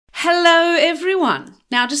Hello everyone.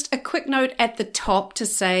 Now just a quick note at the top to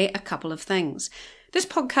say a couple of things. This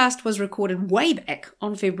podcast was recorded way back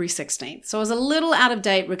on February 16th, so I was a little out of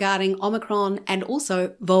date regarding Omicron and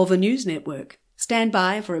also Vulva News Network. Stand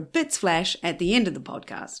by for a bits flash at the end of the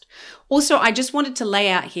podcast. Also, I just wanted to lay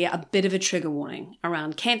out here a bit of a trigger warning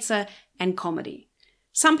around cancer and comedy.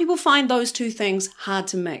 Some people find those two things hard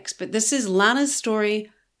to mix, but this is Lana's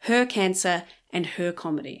story, her cancer, and her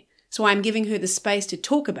comedy. So I'm giving her the space to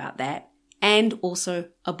talk about that and also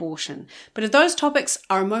abortion. But if those topics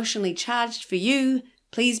are emotionally charged for you,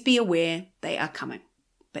 please be aware they are coming.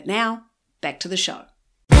 But now, back to the show.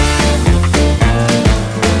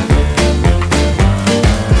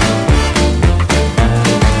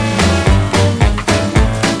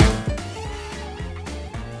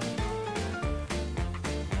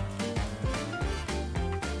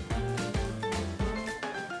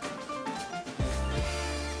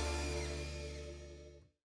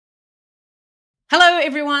 Hello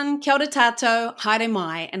everyone, kia ora tātou, haere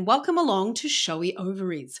mai, and welcome along to Showy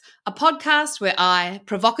Ovaries, a podcast where I,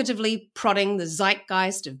 provocatively prodding the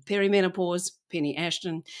zeitgeist of perimenopause, Penny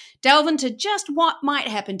Ashton, delve into just what might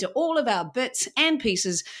happen to all of our bits and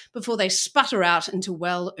pieces before they sputter out into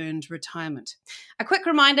well-earned retirement. A quick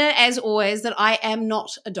reminder, as always, that I am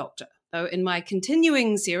not a doctor. Though in my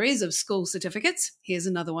continuing series of school certificates, here's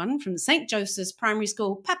another one from St. Joseph's Primary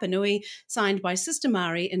School, Papanui, signed by Sister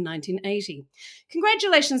Mari in 1980.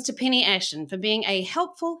 Congratulations to Penny Ashton for being a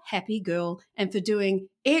helpful, happy girl and for doing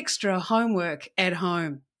extra homework at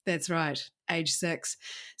home. That's right, age 6.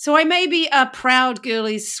 So I may be a proud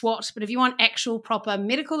girly swat, but if you want actual proper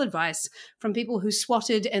medical advice from people who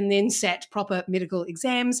swatted and then sat proper medical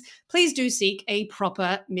exams, please do seek a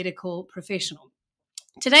proper medical professional.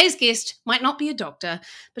 Today's guest might not be a doctor,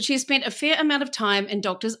 but she has spent a fair amount of time in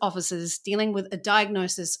doctors' offices dealing with a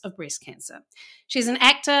diagnosis of breast cancer. She's an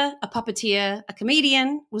actor, a puppeteer, a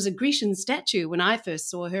comedian, was a Grecian statue when I first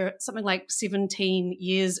saw her something like 17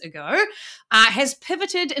 years ago, has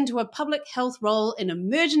pivoted into a public health role in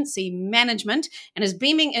emergency management and is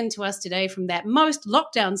beaming into us today from that most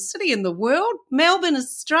lockdown city in the world, Melbourne,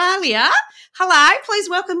 Australia. Hello, please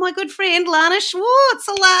welcome my good friend Lana Schwarcz.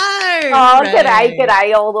 Hello. Oh,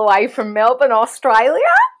 g'day all the way from Melbourne, Australia.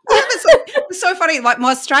 Yeah, it's so funny. Like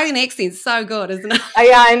my Australian accent's so good, isn't it? Oh,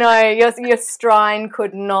 yeah, I know. Your strine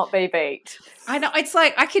could not be beat. I know. It's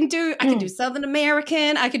like I can do Southern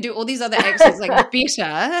American. I can do all these other accents like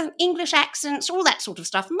better. English accents, all that sort of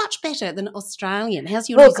stuff. Much better than Australian. How's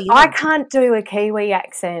your New Zealand? I can't do a Kiwi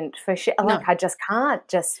accent for shit. Like, no. I just can't.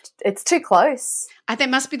 It's too close. That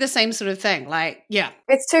must be the same sort of thing. Like, yeah.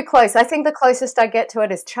 It's too close. I think the closest I get to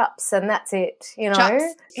it is chups, and that's it, you know.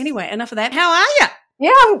 Chups. Anyway, enough of that. How are you?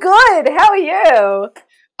 Yeah, I'm good. How are you?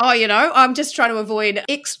 Oh, you know, I'm just trying to avoid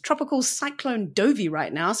ex-tropical cyclone Dovey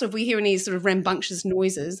right now. So if we hear any sort of rambunctious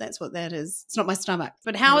noises, that's what that is. It's not my stomach.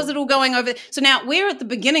 But how is it all going over? So now we're at the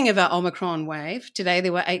beginning of our Omicron wave. Today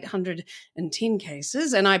there were 810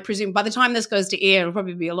 cases. And I presume by the time this goes to air, it'll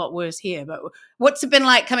probably be a lot worse here. But what's it been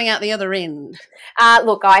like coming out the other end?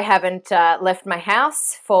 Look, I haven't left my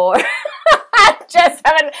house for...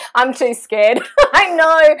 I'm too scared. I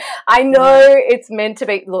know it's meant to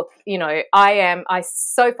be. Look, you know, I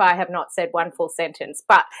so far have not said one full sentence,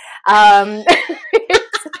 but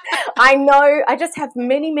I know I just have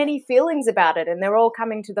many feelings about it, and they're all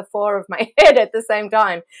coming to the fore of my head at the same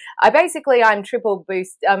time. I'm triple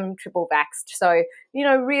vaxxed, so you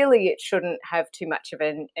know, really it shouldn't have too much of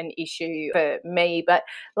an issue for me. But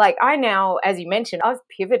like I now, as you mentioned, I've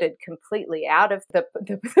pivoted completely out of the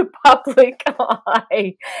public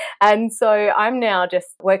eye, and so I'm now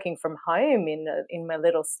just working from home in my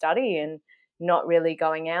little study and not really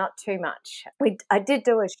going out too much. I did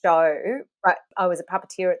do a show, but I was a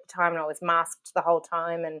puppeteer at the time and I was masked the whole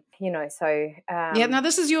time, and you know, so yeah. Now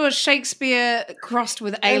this is your Shakespeare crossed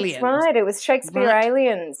with aliens. That's right. It was Shakespeare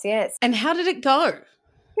aliens. Yes. And how did it go? It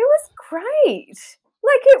was great.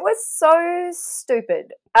 Like, it was so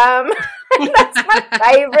stupid. That's my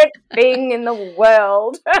favorite thing in the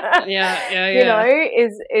world. Yeah. You know,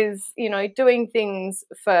 is you know, doing things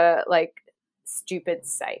for like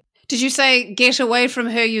stupid's sake. Did you say "get away from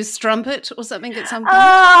her, you strumpet" or something at some point?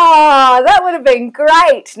 Oh, that would have been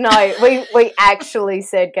great. No, we actually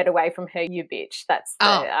said "get away from her, you bitch." That's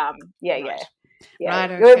the yeah. Right.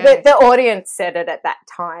 Right, okay. The audience said it at that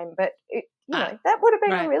time, but that would have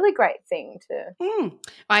been a really great thing to.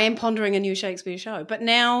 I am pondering a new Shakespeare show, but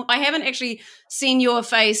now I haven't actually seen your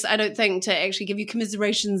face, I don't think, to actually give you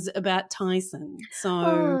commiserations about Tyson. So,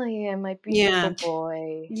 oh yeah, my beautiful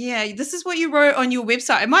boy. Yeah, this is what you wrote on your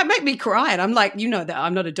website. It might make me cry, and I'm like, that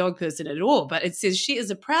I'm not a dog person at all, but it says she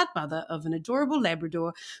is a proud mother of an adorable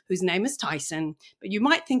Labrador whose name is Tyson, but you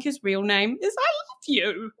might think his real name is I love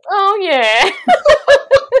you. Oh yeah.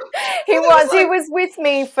 He was with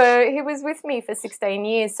me for 16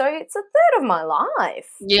 years, so it's a third of my life.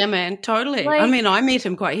 Yeah, man, totally. I mean, I met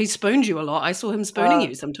him he spooned you a lot. I saw him spooning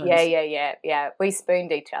you sometimes. Yeah. We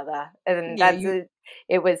spooned each other, and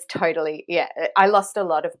it was totally I lost a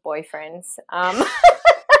lot of boyfriends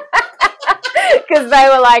because they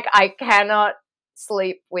were like, I cannot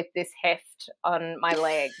sleep with this heft on my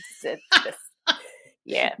legs. It's just.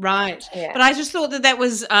 Yeah. Right. Yeah. But I just thought that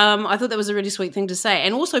was, I thought that was a really sweet thing to say.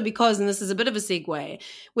 And also because, and this is a bit of a segue,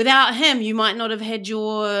 without him, you might not have had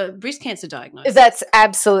your breast cancer diagnosis. That's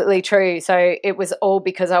absolutely true. So it was all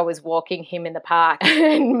because I was walking him in the park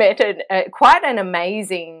and met quite an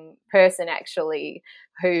amazing person, actually,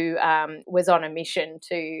 who was on a mission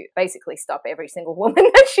to basically stop every single woman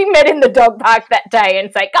that she met in the dog park that day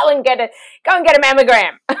and say, go and get a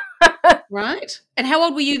mammogram. Right. And how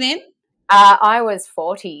old were you then? I was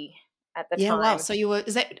 40 at the time. Yeah, wow. So you were,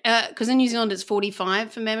 is that, because in New Zealand it's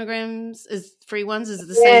 45 for mammograms, is free ones, is it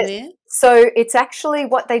the same there? So it's actually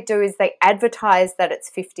what they do is they advertise that it's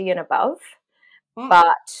 50 and above,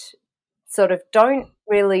 but sort of don't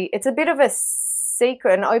really, it's a bit of a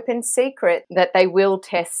secret, an open secret that they will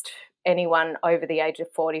test anyone over the age of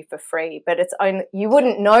 40 for free, but it's only, you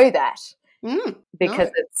wouldn't know that. Because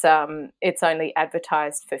it's only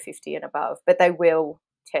advertised for 50 and above, but they will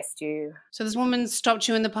test you. So this woman stopped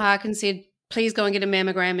you in the park and said, please go and get a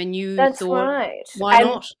mammogram, and you That's thought, right. Why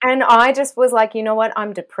not? And I just was like, you know what,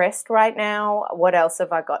 I'm depressed right now. What else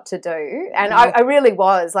have I got to do? And I really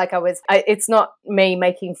was. Like it's not me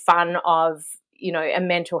making fun of, a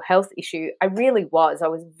mental health issue. I really was. I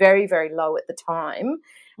was very, very low at the time.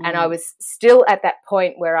 And I was still at that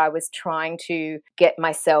point where I was trying to get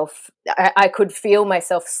myself, I could feel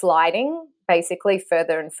myself sliding basically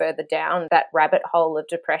further and further down that rabbit hole of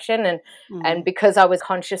depression. And because I was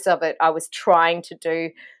conscious of it, I was trying to do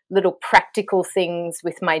little practical things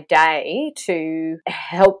with my day to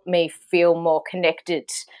help me feel more connected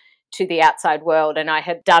to the outside world. And I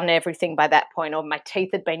had done everything by that point, or my teeth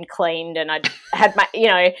had been cleaned, and I'd had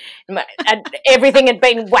everything had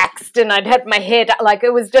been waxed, and I'd had my hair done. Like,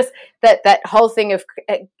 it was just that whole thing of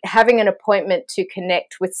having an appointment to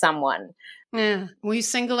connect with someone. Yeah. Were you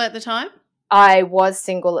single at the time? I was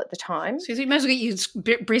single at the time. So you might as well get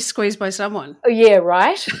your breast squeezed by someone. Oh, yeah,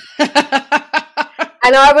 right.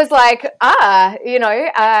 And I was like, a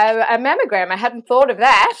mammogram. I hadn't thought of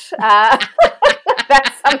that.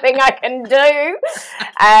 That's something I can do.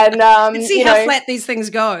 And see how flat these things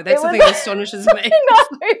go. That's the thing that astonishes me.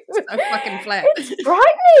 It's so fucking flat. It's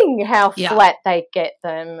frightening how flat they get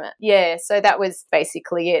them. Yeah, so that was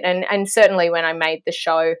basically it. And certainly when I made the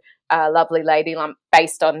show, Lovely Lady Lump,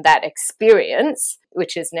 based on that experience,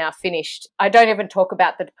 which is now finished, I don't even talk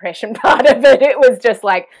about the depression part of it. It was just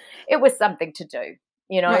like, it was something to do.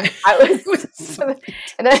 Right. I was,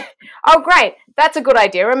 and then, oh, great, that's a good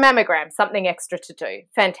idea, a mammogram, something extra to do.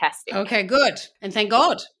 Fantastic. Okay, good. And thank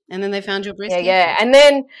God. And then they found your breast cancer. Yeah. And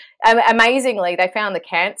then, amazingly, they found the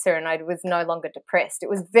cancer, and I was no longer depressed. It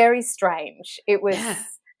was very strange. It was...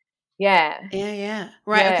 Yeah.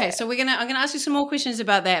 Right. Yeah. Okay. So I'm gonna ask you some more questions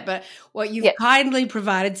about that. But you've kindly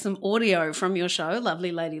provided some audio from your show,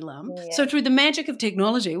 Lovely Lady Lump. Yeah. So through the magic of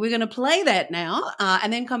technology, we're going to play that now,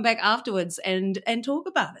 and then come back afterwards and talk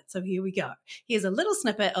about it. So here we go. Here's a little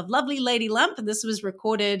snippet of Lovely Lady Lump, and this was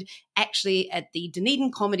recorded actually at the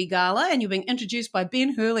Dunedin Comedy Gala, and you're being introduced by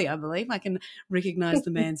Ben Hurley, I believe. I can recognise the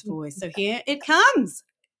man's voice. So here it comes.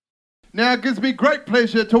 Now it gives me great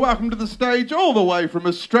pleasure to welcome to the stage, all the way from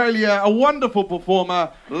Australia, a wonderful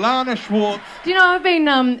performer, Lana Schwarcz. Do you know, I've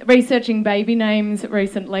been researching baby names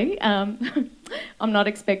recently. I'm not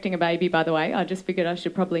expecting a baby, by the way. I just figured I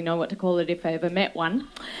should probably know what to call it if I ever met one.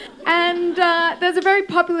 And there's a very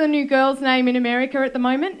popular new girl's name in America at the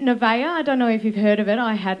moment, Nevaeh. I don't know if you've heard of it.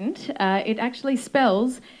 I hadn't. It actually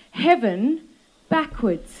spells heaven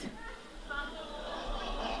backwards.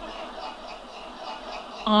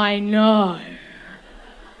 I know.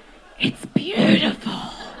 It's beautiful.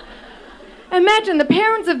 Imagine the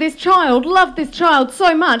parents of this child loved this child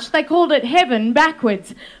so much they called it heaven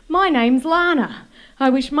backwards. My name's Lana.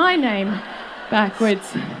 I wish my name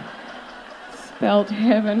backwards spelled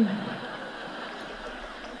heaven.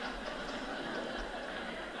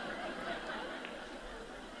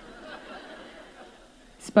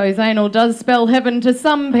 Suppose anal does spell heaven to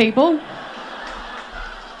some people.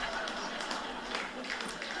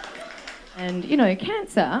 And, you know,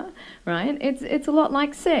 cancer, right, it's a lot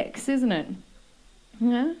like sex, isn't it?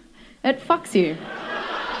 Yeah? It fucks you.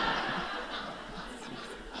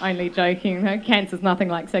 Only joking. No, cancer's nothing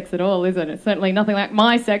like sex at all, is it? It's certainly nothing like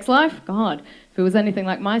my sex life. God, if it was anything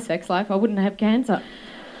like my sex life, I wouldn't have cancer.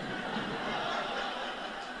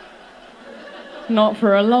 Not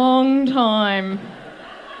for a long time.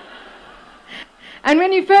 And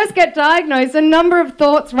when you first get diagnosed, a number of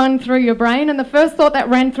thoughts run through your brain, and the first thought that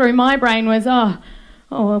ran through my brain was, oh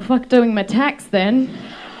well, fuck doing my tax then.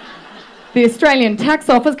 The Australian tax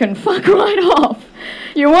office can fuck right off.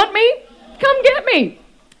 You want me? Come get me.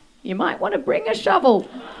 You might want to bring a shovel.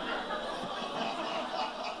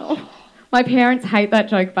 Oh, my parents hate that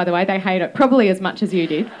joke, by the way. They hate it probably as much as you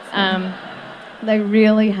did. They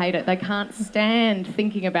really hate it. They can't stand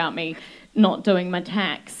thinking about me not doing my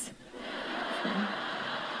tax.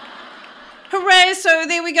 Hooray, so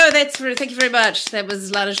there we go. Thank you very much. That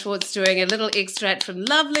was Lana Schwarcz doing a little extract from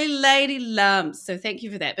Lovely Lady Lumps. So thank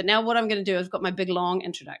you for that. But now what I'm going to do, I've got my big long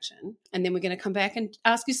introduction, and then we're going to come back and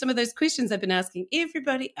ask you some of those questions I've been asking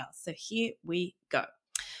everybody else. So here we go.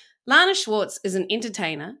 Lana Schwarcz is an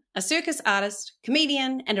entertainer, a circus artist,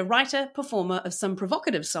 comedian, and a writer-performer of some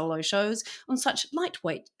provocative solo shows on such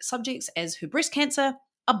lightweight subjects as her breast cancer,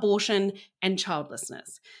 abortion, and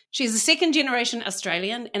childlessness. She is a second-generation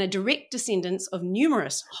Australian and a direct descendant of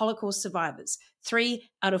numerous Holocaust survivors. 3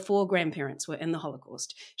 out of 4 grandparents were in the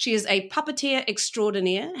Holocaust. She is a puppeteer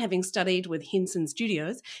extraordinaire, having studied with Henson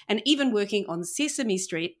Studios and even working on Sesame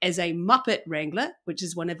Street as a Muppet wrangler, which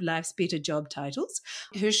is one of life's better job titles.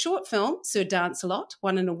 Her short film, Sir Dance-A-Lot,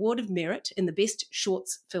 won an Award of Merit in the Best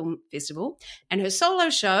Shorts Film Festival, and her solo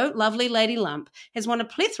show, Lovely Lady Lump, has won a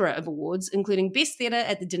plethora of awards, including Best Theatre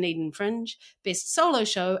at the Dunedin Fringe, Best Solo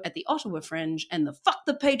Show at the Ottawa Fringe, and the Fuck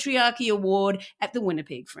the Patriarchy Award at the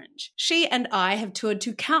Winnipeg Fringe. She and I have toured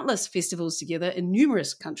to countless festivals together in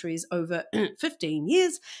numerous countries over 15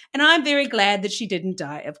 years, and I'm very glad that she didn't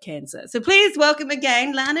die of cancer. So please welcome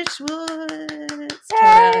again, Lana Schwarcz.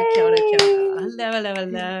 Hey. Kia ora, kia ora. Hello, hello,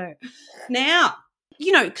 hello. Now,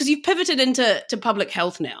 you know, because you've pivoted into public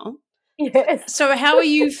health now. Yes. So how are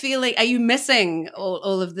you feeling? Are you missing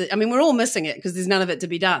all of the, I mean, we're all missing it because there's none of it to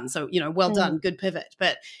be done. So, you know, well done, good pivot.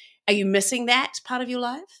 But are you missing that part of your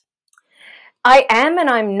life? I am and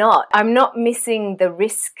I'm not. I'm not missing the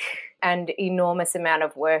risk and enormous amount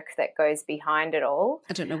of work that goes behind it all.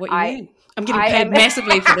 I don't know what you mean. I'm getting paid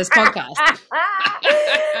massively for this podcast.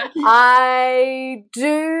 I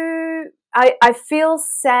do. I feel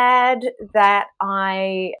sad that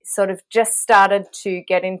I sort of just started to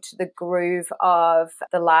get into the groove of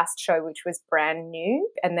the last show, which was brand new,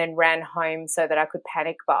 and then ran home so that I could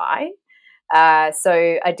panic buy.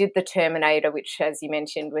 So I did The Terminator, which, as you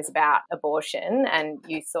mentioned, was about abortion, and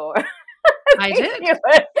you saw. I did.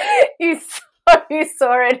 You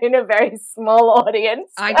saw it in a very small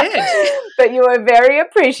audience. I did. But you were very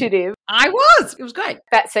appreciative. I was. It was great.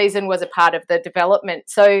 That season was a part of the development.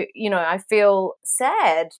 So, you know, I feel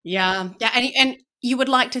sad. Yeah. Yeah. And you would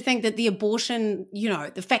like to think that the abortion, you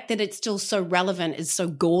know, the fact that it's still so relevant is so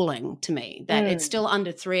galling to me, that it's still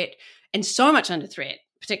under threat, and so much under threat,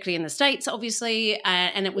 particularly in the States, obviously.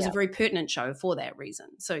 And it was a very pertinent show for that reason.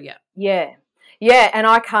 So, yeah. Yeah. Yeah, and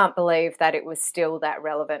I can't believe that it was still that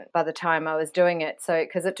relevant by the time I was doing it. So,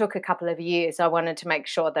 because it took a couple of years, I wanted to make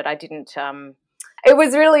sure that I didn't. It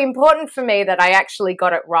was really important for me that I actually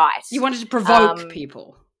got it right. You wanted to provoke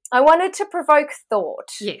people. I wanted to provoke thought.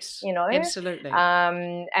 Yes, you know, absolutely,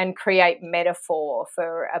 and create metaphor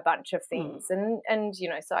for a bunch of things. And you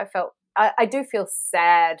know, so I felt I do feel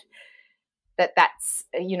sad that's,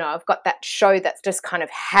 you know, I've got that show that's just kind of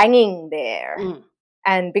hanging there.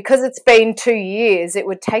 And because it's been 2 years, it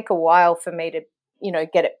would take a while for me to, you know,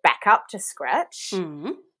 get it back up to scratch.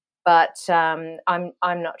 But I'm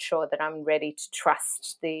not sure that I'm ready to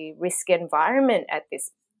trust the risk environment at this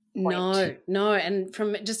point. No. And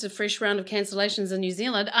from just a fresh round of cancellations in New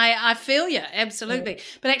Zealand, I feel you, absolutely. Yeah.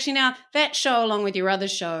 But actually now that show, along with your other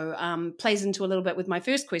show, plays into a little bit with my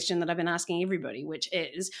first question that I've been asking everybody, which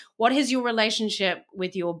is, what has your relationship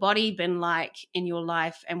with your body been like in your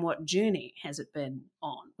life, and what journey has it been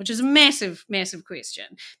on? Which is a massive, massive question,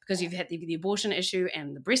 because you've had the abortion issue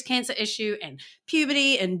and the breast cancer issue and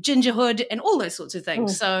puberty and gingerhood and all those sorts of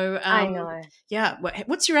things. So I know. Yeah.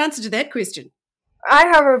 What's your answer to that question? I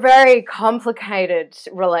have a very complicated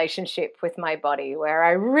relationship with my body, where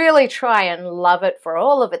I really try and love it for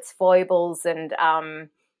all of its foibles, and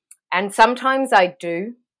sometimes I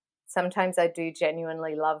do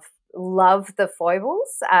genuinely love love the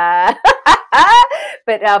foibles, but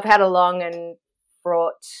I've had a long and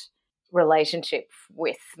fraught relationship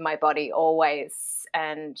with my body always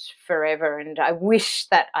and forever, and I wish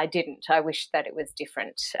that I didn't. I wish that it was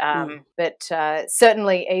different. But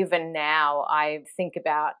certainly even now I think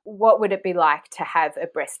about what would it be like to have a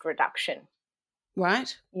breast reduction.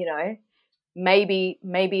 Right. You know, maybe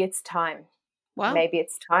it's time. Well, maybe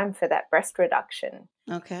it's time for that breast reduction.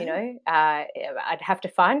 Okay. You know, I'd have to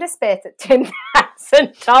find a spare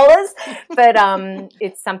 $10,000, but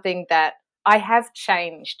it's something that I have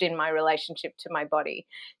changed in my relationship to my body.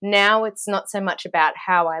 Now it's not so much about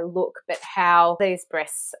how I look, but how these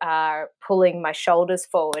breasts are pulling my shoulders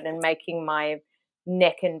forward and making my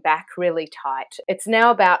neck and back really tight. It's now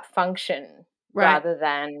about function rather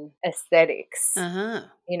than aesthetics.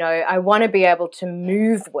 You know, I want to be able to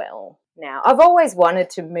move well now. I've always wanted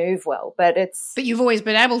to move well, but you've always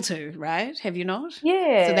been able to, right? Have you not?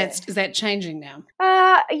 Yeah. So is that changing now?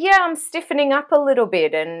 Yeah, I'm stiffening up a little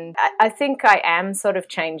bit, and I think I am sort of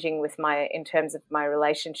changing in terms of my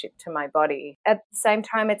relationship to my body. At the same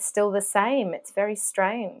time, it's still the same. It's very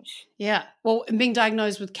strange. Yeah. Well, being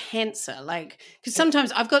diagnosed with cancer, because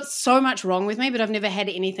sometimes I've got so much wrong with me, but I've never had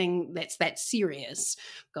anything that's that serious.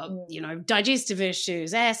 Got, digestive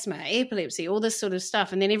issues, asthma, epilepsy, all this sort of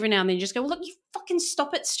stuff. And then every now and then you just go, well, look, you fucking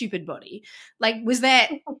stop it, stupid body. Was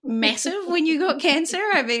that massive when you got cancer?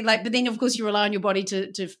 I mean, but then of course you rely on your body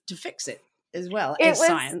to fix it as well as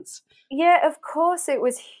science. Yeah, of course, it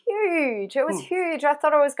was huge. It was huge. I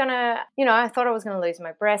thought I was gonna, lose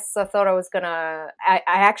my breasts. I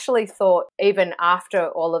actually thought even after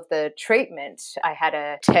all of the treatment, I had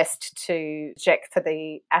a test to check for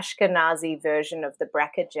the Ashkenazi version of the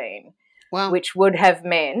BRCA gene. Wow. Which would have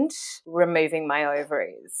meant removing my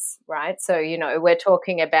ovaries, right? So, we're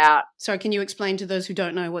talking about... Sorry, can you explain to those who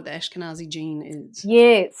don't know what the Ashkenazi gene is?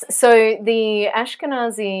 Yes. So the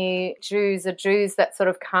Ashkenazi Jews are Jews that sort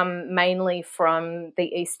of come mainly from the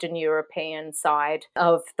Eastern European side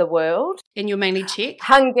of the world. And you're mainly Czech?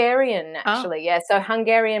 Hungarian, actually, yeah. So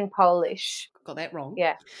Hungarian, Polish. Got that wrong.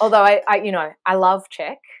 Yeah. Although, I love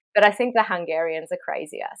Czech, but I think the Hungarians are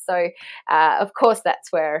crazier. So, of course,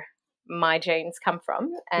 that's where my genes come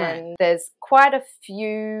from, and there's quite a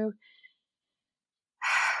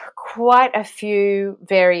few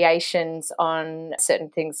variations on certain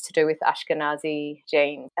things to do with Ashkenazi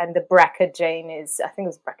genes, and the BRCA gene I think it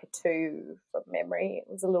was BRCA2 from memory,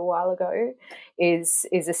 it was a little while ago, is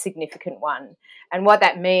a significant one. And what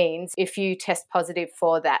that means, if you test positive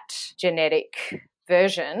for that genetic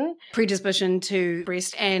version, predisposition to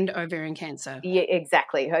breast and ovarian cancer. Yeah,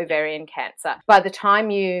 exactly, ovarian cancer. By the time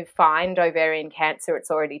you find ovarian cancer, it's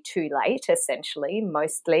already too late, essentially,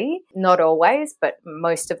 mostly. Not always, but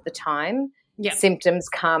most of the time. Yep. Symptoms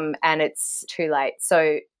come and it's too late.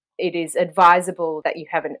 So it is advisable that you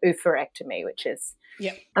have an oophorectomy, which is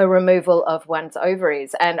a removal of one's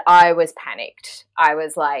ovaries. And I was panicked. I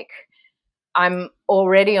was like, I'm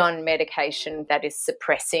already on medication that is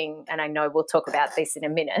suppressing, and I know we'll talk about this in a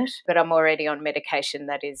minute, but I'm already on medication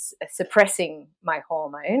that is suppressing my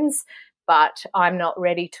hormones, but I'm not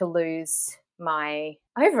ready to lose my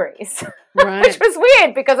ovaries, which was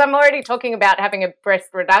weird because I'm already talking about having a breast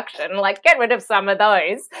reduction, get rid of some of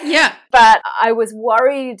those. Yeah. But I was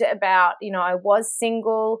worried about, I was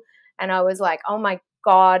single, and I was like, oh my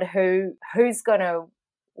God, who's going to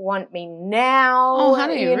want me now? Oh,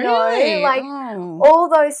 honey, really? All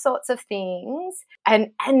those sorts of things.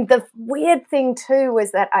 And the weird thing too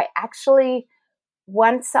was that I actually,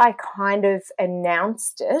 once I kind of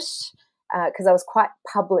announced it, because I was quite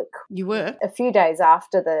public. You were? A few days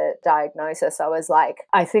after the diagnosis, I was like,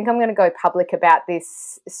 I think I'm going to go public about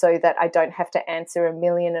this so that I don't have to answer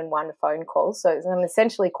 1,000,001 phone calls. So I'm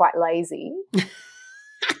essentially quite lazy.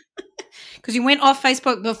 Because you went off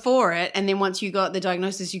Facebook before it, and then once you got the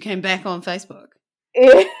diagnosis, you came back on Facebook.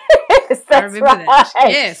 Yes, that's right. That.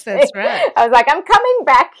 Yes, that's right. I was like, I'm coming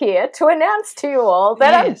back here to announce to you all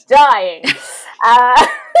that I'm dying.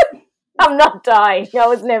 I'm not dying. I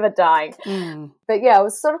was never dying. But, yeah, I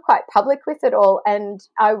was sort of quite public with it all. And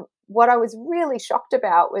what I was really shocked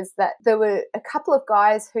about was that there were a couple of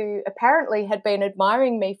guys who apparently had been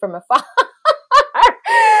admiring me from afar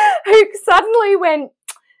who suddenly went,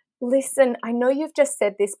 listen, I know you've just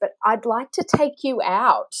said this, but I'd like to take you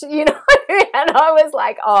out, And I was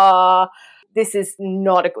like, oh, this is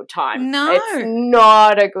not a good time. No. It's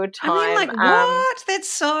not a good time. I mean, like, what? That's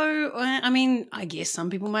so, I mean, I guess some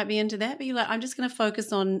people might be into that, but you're like, I'm just going to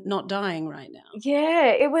focus on not dying right now. Yeah,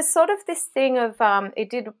 it was sort of this thing of, it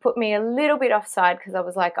did put me a little bit offside because I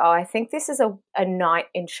was like, oh, I think this is a knight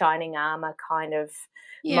in shining armor kind of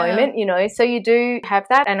moment, you know, so you do have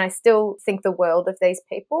that, and I still think the world of these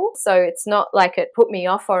people, so it's not like it put me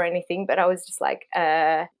off or anything, but I was just like,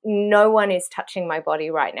 no one is touching my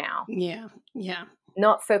body right now. Yeah.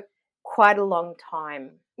 Not for quite a long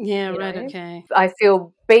time. Yeah, right, okay. I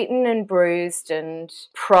feel beaten and bruised and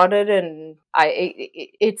prodded, and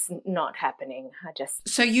it's not happening.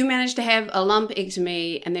 So you managed to have a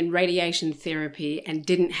lumpectomy and then radiation therapy and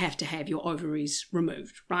didn't have to have your ovaries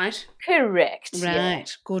removed, right? Correct. Right. Yeah.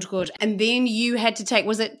 Good. And then you had to take,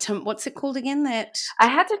 what's it called again? I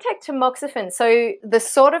had to take tamoxifen. So the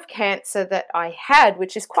sort of cancer that I had,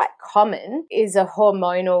 which is quite common, is a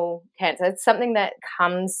hormonal cancer. It's something that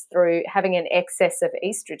comes through having an excess of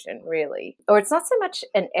estrogen, really. Or it's not so much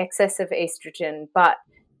an excess of estrogen, but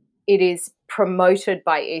it is promoted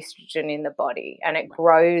by estrogen in the body, and it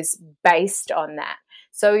grows based on that.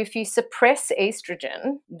 So if you suppress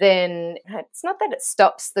estrogen, then it's not that it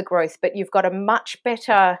stops the growth, but you've got a much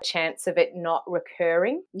better chance of it not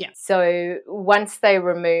recurring. Yeah. So once they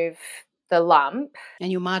remove the lump.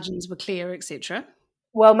 And your margins were clear, etc.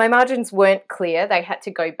 Well, my margins weren't clear. They had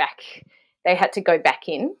to go back. They had to go back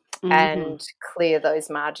in and clear those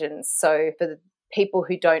margins. So for the people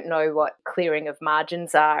who don't know what clearing of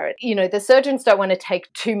margins are, you know, the surgeons don't want to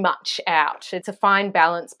take too much out. It's a fine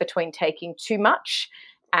balance between taking too much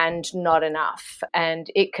and not enough.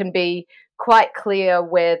 And it can be quite clear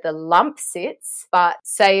where the lump sits, but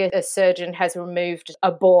say a surgeon has removed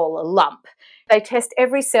a lump. They test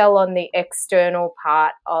every cell on the external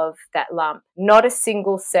part of that lump. Not a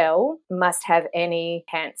single cell must have any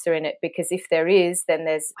cancer in it, because if there is, then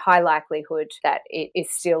there's high likelihood that it is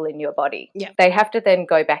still in your body. Yeah. They have to then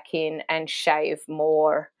go back in and shave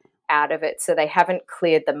more out of it, so they haven't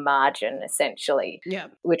cleared the margin, essentially,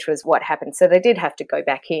 which was what happened. So they did have to go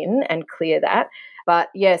back in and clear that. But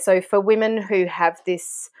yeah, so for women who have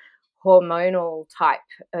this hormonal type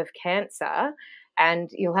of cancer,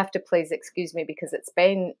 and you'll have to please excuse me because it's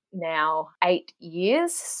been now 8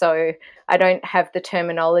 years, so I don't have the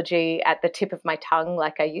terminology at the tip of my tongue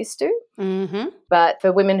like I used to. Mm-hmm. But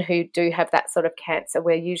for women who do have that sort of cancer,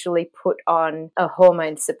 we're usually put on a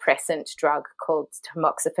hormone suppressant drug called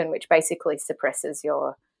tamoxifen, which basically suppresses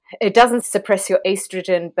it doesn't suppress your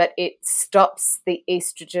estrogen, but it stops the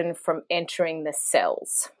estrogen from entering the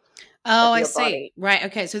cells. Oh, I see. Body. Right.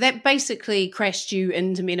 Okay. So that basically crashed you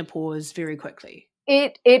into menopause very quickly.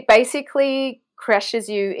 It basically crashes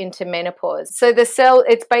you into menopause. So the cell,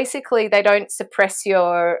 it's basically, they don't suppress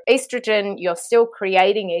your estrogen. You're still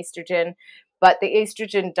creating estrogen, but the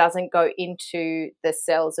estrogen doesn't go into the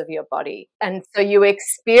cells of your body. And so you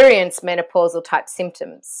experience menopausal type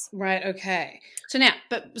symptoms. Right. Okay. So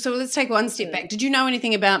let's take one step back. Did you know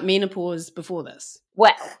anything about menopause before this?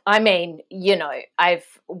 Well, I mean, you know, I've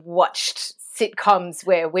watched sitcoms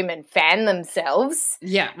where women fan themselves,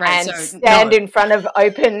 right, and stand in front of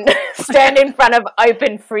open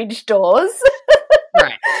fridge doors.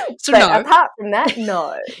 Right. So but apart from that,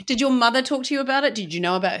 no. Did your mother talk to you about it? Did you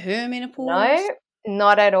know about her menopause? No,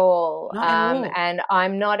 not at all. Not at all. And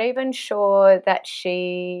I'm not even sure that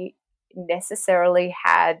she necessarily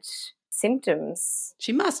had symptoms.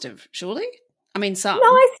 She must have, surely. I mean, some. No,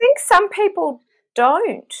 I think some people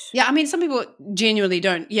don't. Yeah, I mean, some people genuinely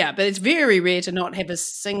don't. Yeah, but it's very rare to not have a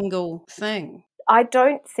single thing. I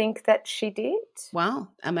don't think that she did. Wow,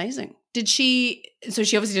 amazing. So she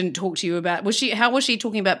obviously didn't talk to you about, how was she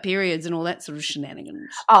talking about periods and all that sort of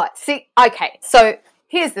shenanigans? Oh, see, okay, so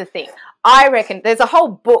here's the thing. I reckon there's a whole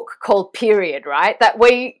book called Period, right, that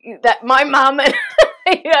my mum and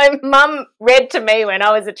mum read to me when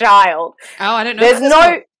I was a child. Oh, I don't know.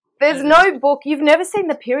 There's no book. You've never seen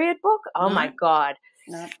the Period book? Oh, no. My God.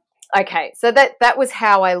 No. Okay, so that was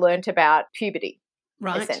how I learnt about puberty,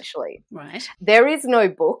 right, essentially. Right. There is no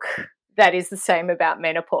book that is the same about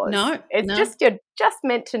menopause. No. It's just, you're just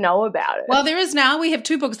meant to know about it. Well, there is now. We have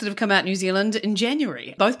 2 books that have come out in New Zealand in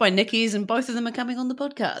January, both by Nickies, and both of them are coming on the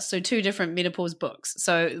podcast. So 2 different menopause books,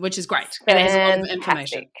 which is great. Fantastic. And it has a lot of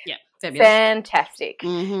information. Yeah. Fabulous. Fantastic.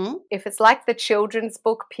 Mm-hmm. If it's like the children's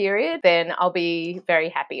book Period, then I'll be very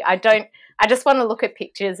happy. I just want to look at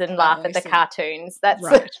pictures and laugh at the cartoons. That's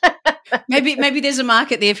right. maybe there's a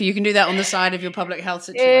market there for you. You can do that on the side of your public health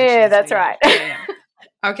situation. Yeah, that's right. Yeah.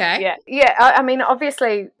 Okay. Yeah. I mean,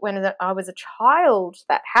 obviously, when I was a child,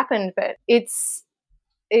 that happened, but it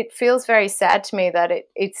feels very sad to me that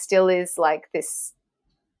it still is like this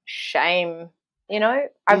shame. You know,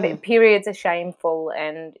 I mean, periods are shameful,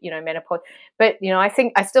 and menopause. But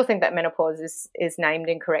I still think that menopause is named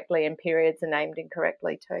incorrectly, and periods are named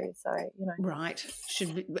incorrectly too. So right,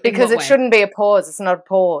 because it shouldn't be a pause. It's not a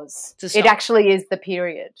pause. It actually is the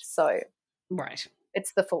period. So right,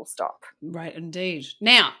 it's the full stop. Right, indeed.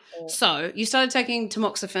 Now, so you started taking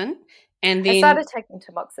tamoxifen. And then I started taking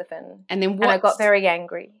tamoxifen, and then what? And I got very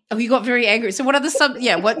angry. Oh, you got very angry. So what are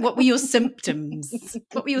the what were your symptoms?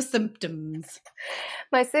 What were your symptoms?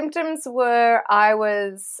 My symptoms were I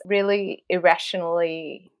was really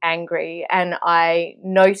irrationally angry, and I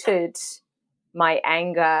noted my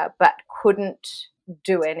anger but couldn't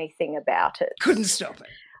do anything about it. Couldn't stop it.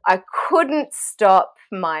 I couldn't stop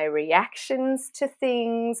my reactions to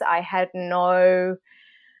things. I had no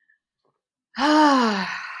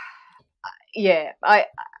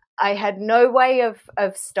I had no way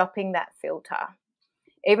of stopping that filter,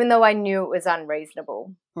 even though I knew it was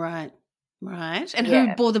unreasonable. Right. And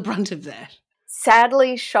who bore the brunt of that?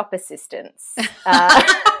 Sadly, shop assistants.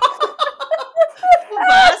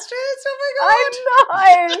 Bastards! Oh my God!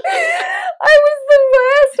 I know. I was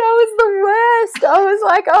the worst. I was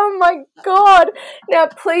like, oh my God. Now,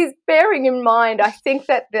 please, bearing in mind, I think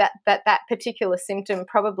that particular symptom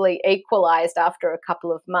probably equalised after a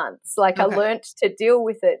couple of months. Like, I learnt to deal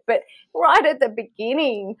with it. But right at the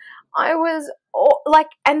beginning, I was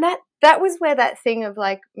and that was where that thing of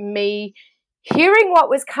like me hearing what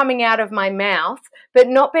was coming out of my mouth, but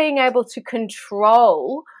not being able to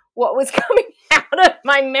control what was coming out of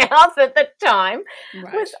my mouth at the time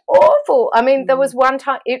was awful. I mean, there was one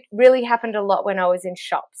time, it really happened a lot when I was in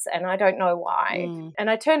shops, and I don't know why. And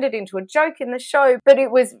I turned it into a joke in the show, but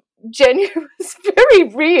it was genuine, it was very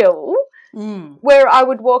real, where I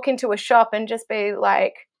would walk into a shop and just be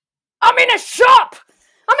like, I'm in a shop!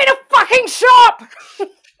 I'm in a fucking shop!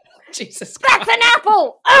 Jesus Christ. That's an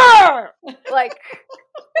apple! Like...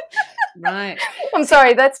 Right. I'm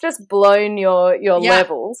sorry, that's just blown your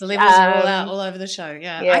levels. The levels are all out all over the show.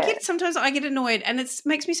 Yeah. Sometimes I get annoyed, and it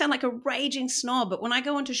makes me sound like a raging snob. But when I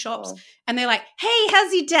go into shops and they're like, "Hey,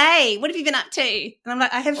 how's your day? What have you been up to?" And I'm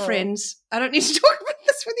like, "I have friends. I don't need to talk about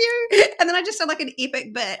this with you." And then I just sound like an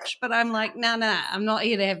epic bitch. But I'm like, nah, I'm not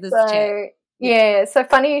here to have this chat. Yeah, so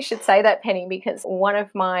funny you should say that, Penny, because one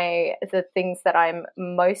of the things that I'm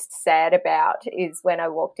most sad about is when I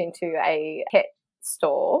walked into a pet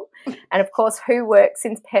store, and of course, who works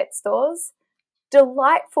in pet stores?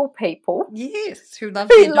 Delightful people. Yes, who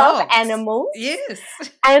love animals. Yes,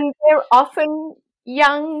 and they're often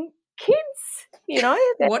young kids.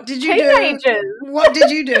 What did you teenagers. do? What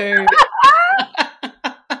did you do?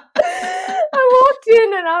 I walked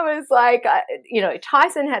in and I was like,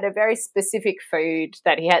 Tyson had a very specific food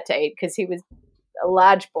that he had to eat because he was a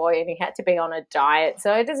large boy and he had to be on a diet.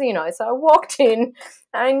 So so I walked in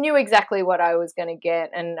and I knew exactly what I was going to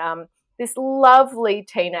get. And this lovely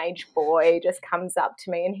teenage boy just comes up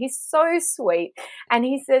to me, and he's so sweet. And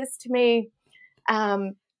he says to me,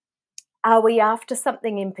 are we after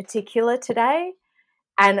something in particular today?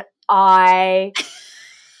 And I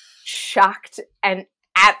chucked an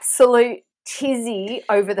absolute tizzy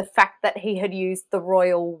over the fact that he had used the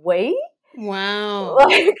royal we. Wow.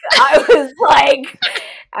 I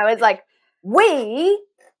was like, we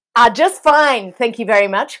are just fine, thank you very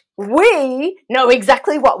much. We know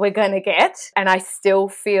exactly what we're going to get. And I still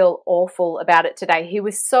feel awful about it today. He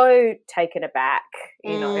was so taken aback,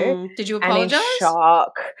 Did you apologise? And in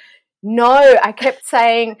shock. No, I kept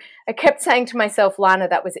saying to myself, Lana,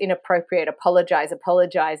 that was inappropriate. Apologise.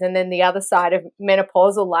 And then the other side of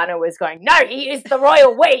menopausal Lana was going, no, he is the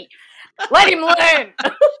royal we. Let him learn.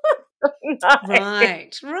 No. Right.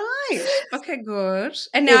 Okay, good.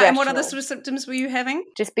 And now, and what other sort of symptoms were you having?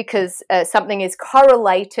 Just because something is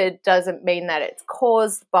correlated doesn't mean that it's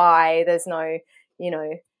caused by. There's no,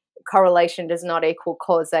 correlation does not equal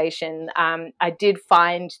causation. I did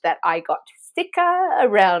find that I got thicker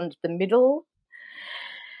around the middle,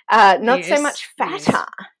 not so much fatter,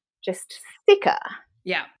 just thicker.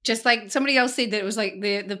 Yeah, just like somebody else said that it was like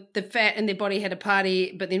the fat in their body had a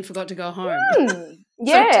party but then forgot to go home.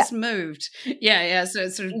 Yeah. So it just moved. Yeah, so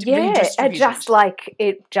it's sort of redistributed.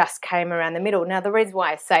 It just came around the middle. Now, the reason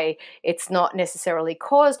why I say it's not necessarily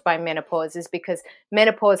caused by menopause is because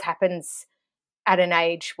menopause happens at an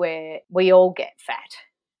age where we all get fat.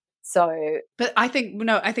 So, but I think it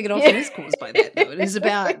often is caused by that. Though. It is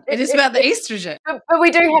about the estrogen. But we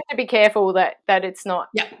do have to be careful that it's not.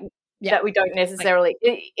 Yeah. That we don't necessarily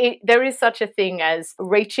there is such a thing as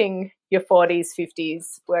reaching your 40s,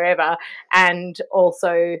 50s, wherever, and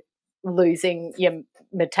also losing your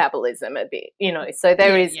metabolism a bit, so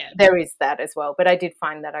there is that as well. But I did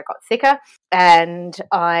find that I got thicker, and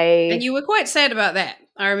you were quite sad about that.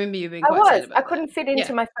 I remember you being quite sad about I couldn't fit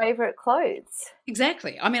into my favourite clothes.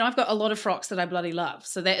 Exactly. I mean, I've got a lot of frocks that I bloody love,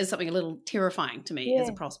 so that is something a little terrifying to me as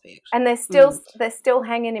a prospect. And they're still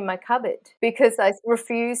hanging in my cupboard because I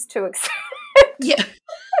refuse to accept. Yeah,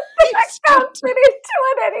 I can't fit into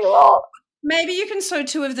it anymore. Maybe you can sew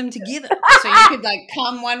two of them together, so you could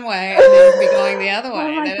come one way and then be going the other way.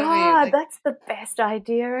 Oh my God, that's the best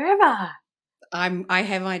idea ever. I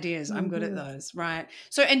have ideas. I'm good at those, right?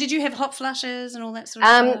 So, and did you have hot flushes and all that sort of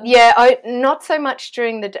stuff? Yeah, not so much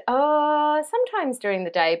during the day. Sometimes during the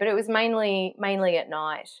day, but it was mainly at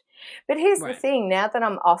night. But here's the thing: now that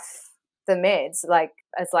I'm off the meds,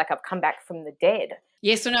 it's like I've come back from the dead.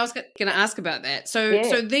 Yes, and I was going to ask about that. So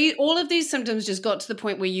all of these symptoms just got to the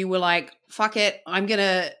point where you were like, fuck it, I'm going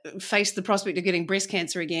to face the prospect of getting breast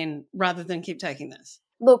cancer again rather than keep taking this.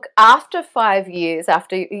 Look, after 5 years,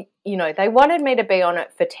 they wanted me to be on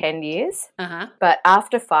it for 10 years, but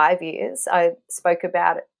after 5 years, I spoke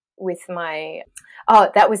about it with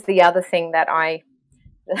that was the other thing that I,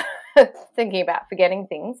 thinking about forgetting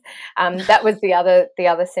things, that was the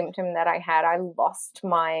other symptom that I had. I lost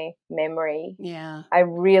my memory. Yeah.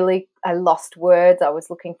 I lost words. I was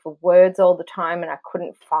looking for words all the time and I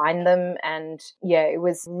couldn't find them. And it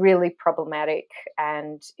was really problematic.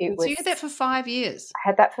 And So you had that for 5 years? I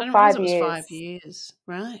had that for 5 years. It was 5 years,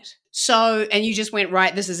 right. So, and you just went,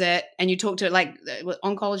 right, this is it. And you talked to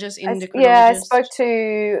oncologist, endocrinologist? Yeah, I spoke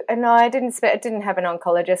to, no, I didn't have an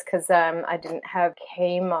oncologist because I didn't have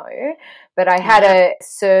chemo, but I had a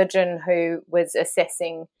surgeon who was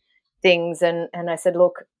assessing things and I said,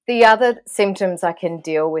 look, the other symptoms I can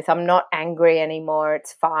deal with. I'm not angry anymore.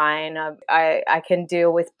 It's fine. I can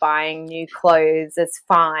deal with buying new clothes. It's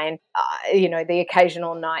fine. The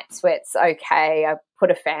occasional night sweats, okay. I put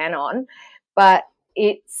a fan on. But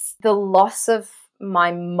it's the loss of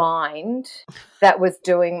my mind that was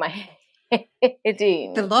doing my head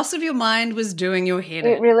in. The loss of your mind was doing your head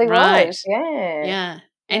in. It really was, yeah. Yeah.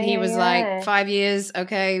 And he was like, 5 years,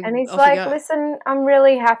 okay. And he's like, listen, I'm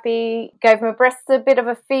really happy. Gave my breasts a bit of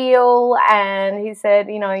a feel. And he said,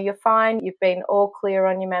 you're fine. You've been all clear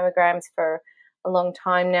on your mammograms for a long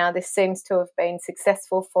time now. This seems to have been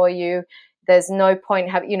successful for you. There's no point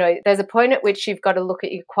there's a point at which you've got to look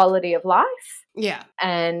at your quality of life. Yeah.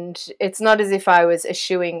 And it's not as if I was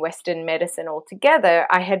eschewing Western medicine altogether.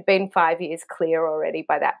 I had been 5 years clear already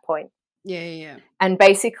by that point. Yeah. And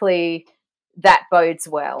basically that bodes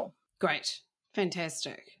well. Great.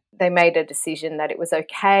 Fantastic. They made a decision that it was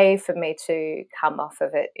okay for me to come off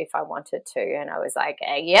of it if I wanted to. And I was like,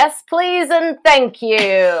 yes, please and thank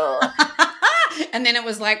you. And then it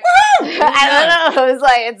was like, woo! I don't know. It was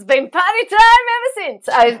like, it's been party time ever since.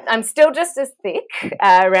 I'm still just as thick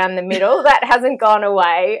around the middle. That hasn't gone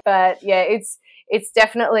away. But, yeah, it's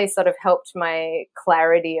definitely sort of helped my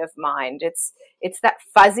clarity of mind. It's that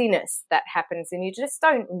fuzziness that happens and you just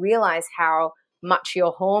don't realise how much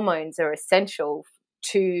your hormones are essential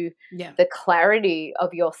to the clarity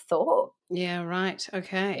of your thought. Yeah, right.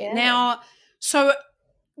 Okay. Yeah. Now, so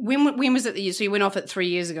when was it that you went off it 3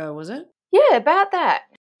 years ago, was it? Yeah, about that.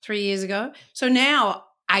 3 years ago. So now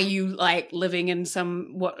are you living in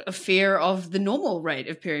a fear of the normal rate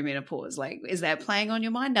of perimenopause? Is that playing on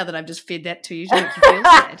your mind now that I've just fed that to you to make you feel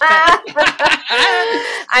sad?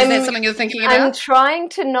 Is that something you're thinking about? I'm trying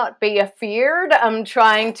to not be afeared. I'm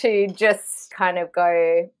trying to just kind of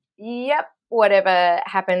go, yep, whatever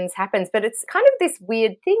happens, happens. But it's kind of this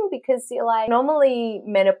weird thing because you're like, normally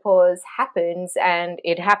menopause happens and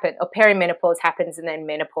it happens, or perimenopause happens and then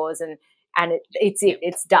menopause and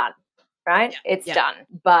it's done, right? Yeah. It's done.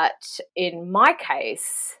 But in my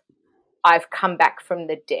case, I've come back from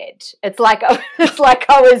the dead. It's like I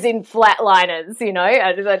was in Flatliners,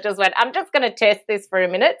 I just went, I'm just going to test this for a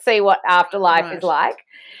minute, see what afterlife is like.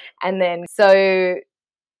 And then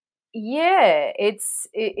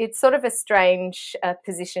it's sort of a strange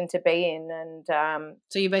position to be in. And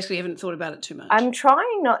so you basically haven't thought about it too much? I'm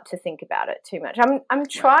trying not to think about it too much. I'm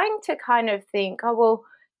trying to kind of think, oh, well,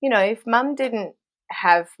 if Mum didn't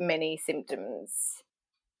have many symptoms.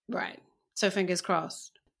 Right. So fingers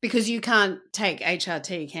crossed. Because you can't take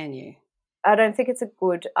HRT, can you? I don't think it's a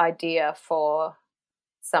good idea for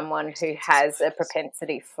someone who has a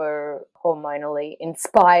propensity for hormonally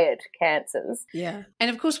inspired cancers. Yeah.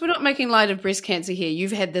 And of course, we're not making light of breast cancer here.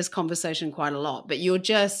 You've had this conversation quite a lot, but you're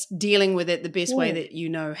just dealing with it the best way that you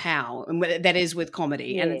know how, and that is with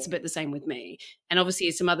comedy. And it's a bit the same with me. And obviously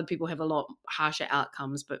some other people have a lot harsher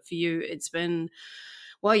outcomes, but for you, it's been,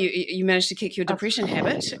 Well, you managed to kick your depression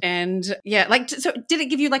habit, and yeah, like, so did it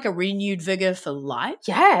give you like a renewed vigor for life?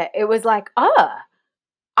 Yeah, it was like, I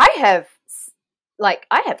have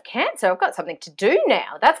cancer. I've got something to do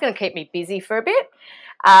now. That's going to keep me busy for a bit.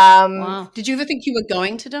 Wow. Did you ever think you were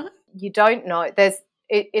going to die? You don't know.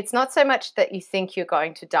 It's not so much that you think you're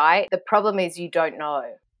going to die. The problem is you don't know.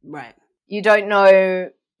 Right. You don't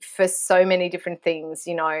know for so many different things,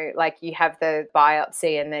 you know, like you have the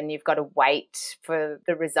biopsy and then you've got to wait for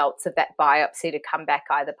the results of that biopsy to come back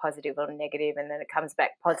either positive or negative, and then it comes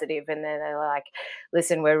back positive and then they're like,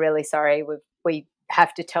 listen, we're really sorry. We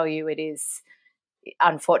have to tell you it is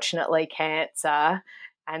unfortunately cancer.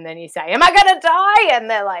 And then you say, am I going to die? And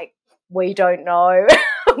they're like, we don't know.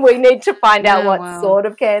 We need to find out what sort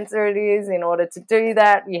of cancer it is. In order to do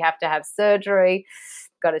that, you have to have surgery.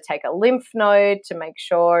 Got to take a lymph node to make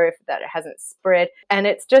sure if that it hasn't spread. And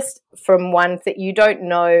it's just from one thing, you don't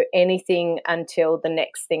know anything until the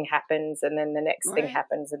next thing happens, and then the next thing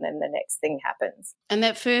happens, and then the next thing happens. And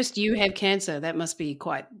that first you have cancer, that must be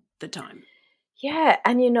quite the time. Yeah.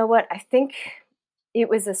 And you know what? I think it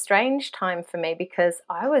was a strange time for me because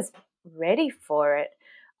I was ready for it.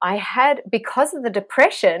 Because of the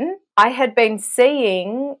depression, I had been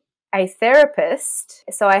seeing a therapist.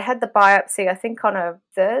 So I had the biopsy, I think, on a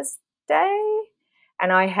Thursday,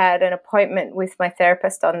 and I had an appointment with my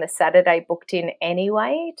therapist on the Saturday booked in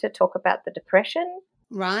anyway to talk about the depression.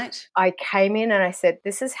 Right. I came in and I said,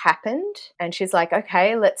 this has happened. And she's like,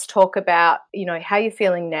 okay, let's talk about, you know, how you're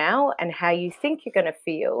feeling now and how you think you're going to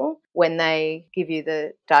feel when they give you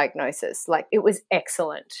the diagnosis. Like, it was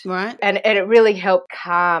excellent. Right. And it really helped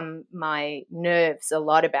calm my nerves a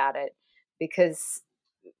lot about it, because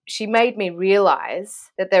she made me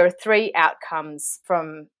realize that there are 3 outcomes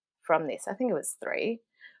from this. I think it was 3.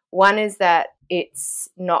 One is that it's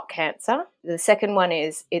not cancer. The second one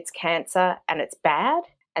is it's cancer and it's bad.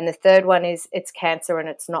 And the third one is it's cancer and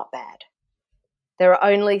it's not bad. There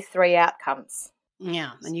are only 3 outcomes.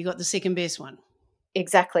 Yeah, and you got the second best one.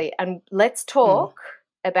 Exactly. And let's talk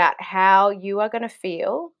about how you are going to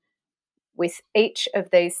feel with each of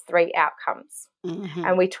these 3 outcomes. Mm-hmm.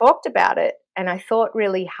 And we talked about it, and I thought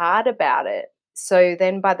really hard about it. So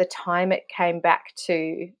then by the time it came back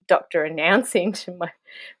to doctor announcing to my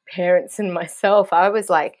parents and myself, I was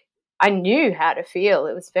like, I knew how to feel.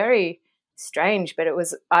 It was very strange, but it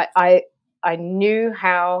was I knew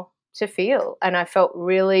how to feel, and I felt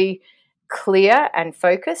really clear and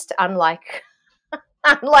focused, unlike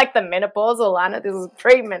the menopausal Lana. This was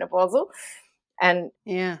pre-menopausal. And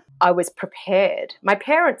yeah, I was prepared. My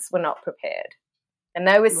parents were not prepared, and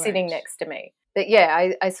they were sitting next to me. But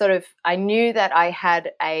yeah, I knew that I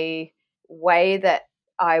had a way that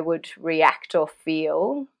I would react or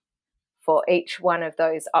feel for each one of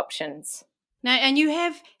those options. Now, and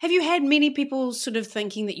have you had many people sort of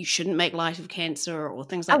thinking that you shouldn't make light of cancer or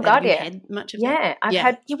things like that? God, have you had much of that? Yeah, I've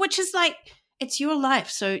had. Yeah, which is like, it's your life.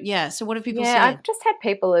 So yeah, so what have people said? Yeah, I've just had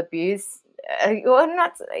people abuse. Well,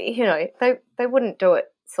 not, you know, they wouldn't do it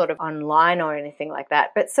sort of online or anything like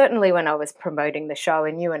that, but certainly when I was promoting the show,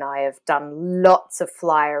 and you and I have done lots of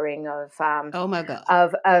flyering of oh my god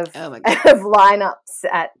of lineups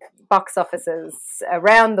at box offices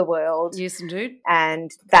around the world. Yes, indeed. And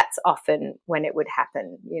that's often when it would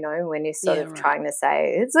happen, you know, when you're sort of trying to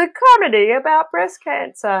say it's a comedy about breast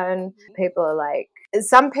cancer, and people are like,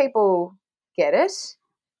 some people get it,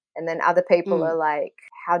 and then other people are like,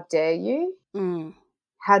 how dare you?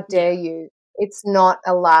 How dare you? It's not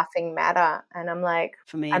a laughing matter. And I'm like,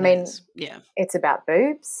 for me, it's about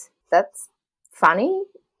boobs. That's funny.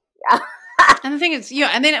 And the thing is,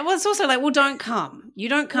 and then it's also like, well, don't come. You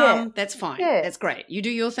don't come, that's fine. Yeah. That's great. You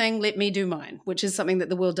do your thing, let me do mine, which is something that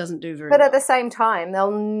the world doesn't do very well. But at the same time,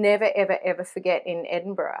 they'll never, ever, ever forget in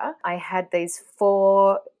Edinburgh, I had these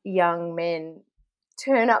 4 young men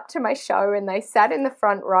turn up to my show, and they sat in the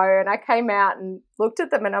front row, and I came out and looked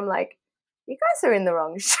at them, and I'm like, you guys are in the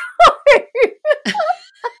wrong show.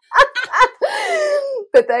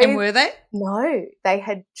 But and were they? No, they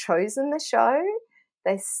had chosen the show.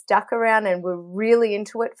 They stuck around and were really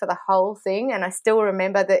into it for the whole thing. And I still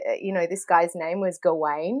remember that, you know, this guy's name was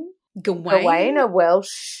Gawain. Gawain, a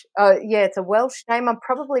Welsh. It's a Welsh name. I'm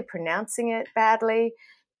probably pronouncing it badly.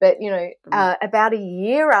 But, you know, about a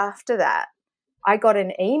year after that, I got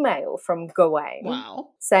an email from Gawain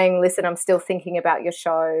saying, listen, I'm still thinking about your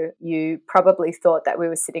show. You probably thought that we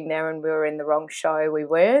were sitting there and we were in the wrong show. We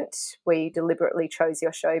weren't. We deliberately chose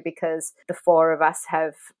your show because the 4 of us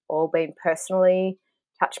have all been personally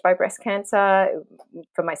touched by breast cancer.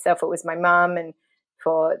 For myself, it was my mum, and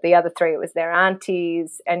for the other 3, it was their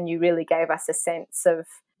aunties. And you really gave us a sense of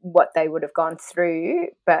what they would have gone through,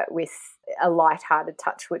 but with a light-hearted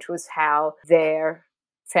touch, which was how their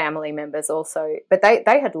family members also, but they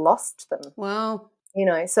had lost them. Wow. You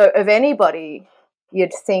know, so of anybody,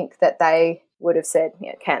 you'd think that they would have said, you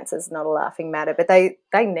know, cancer's not a laughing matter, but they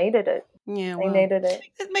needed it. Yeah, they needed it.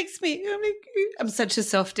 It makes me, I'm such a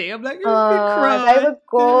softie. I'm like, oh, they were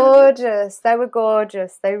gorgeous. They were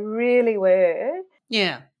gorgeous. They really were.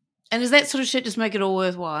 Yeah. And does that sort of shit just make it all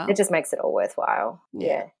worthwhile? It just makes it all worthwhile.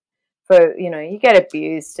 Yeah. For, you know, you get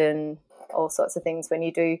abused and all sorts of things when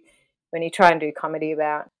you try and do comedy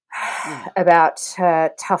about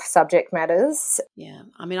tough subject matters. Yeah.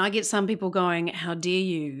 I mean, I get some people going, how dare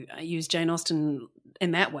you use Jane Austen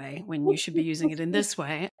in that way when you should be using it in this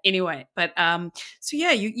way. Anyway, but so yeah,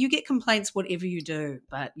 you get complaints whatever you do,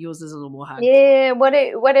 but yours is a little more hard. Yeah,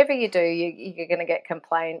 whatever you do, you're going to get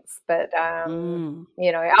complaints. But,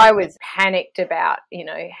 you know, I was panicked about, you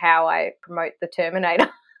know, how I promote the Terminator.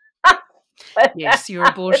 Yes, your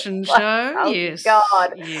abortion show. Oh, yes.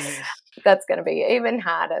 God. Yes. That's going to be even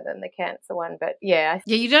harder than the cancer one. But, yeah.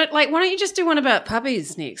 Yeah, you don't like, why don't you just do one about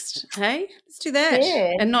puppies next, hey? Let's do that.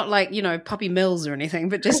 Yeah. And not like, you know, puppy mills or anything,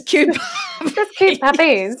 but just cute puppies. Just cute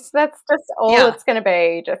puppies. That's just all it's going to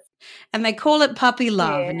be. And they call it Puppy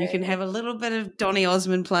Love, and you can have a little bit of Donny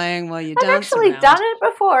Osmond playing while you dance around. I've actually done it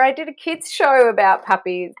before. I did a kids show about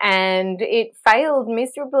puppies, and it failed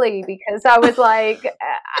miserably because I was like,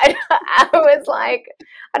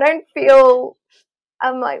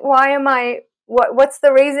 I'm like, why am I? What's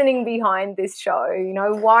the reasoning behind this show? You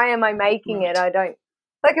know, why am I making it? I don't.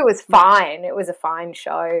 Like, it was fine. It was a fine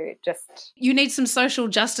show. Just you need some social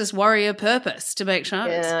justice warrior purpose to make shows.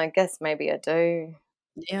 Yeah, I guess maybe I do.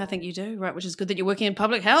 Yeah, I think you do, right, which is good that you're working in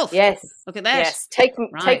public health. Yes. Look at that. Yes,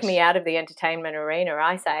 take me out of the entertainment arena,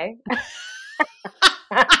 I say.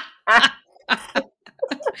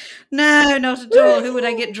 No, not at all. Who would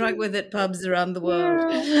I get drunk with at pubs around the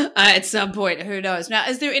world? At some point, who knows? Now,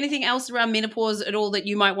 is there anything else around menopause at all that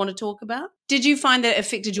you might want to talk about? Did you find that it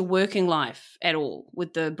affected your working life at all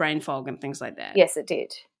with the brain fog and things like that? Yes, it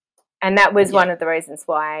did. And that was one of the reasons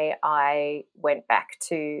why I went back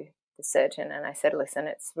to the surgeon and I said, listen,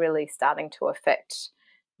 it's really starting to affect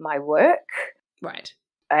my work. Right.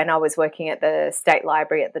 And I was working at the State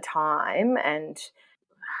Library at the time and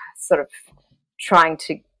sort of trying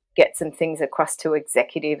to get some things across to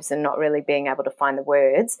executives and not really being able to find the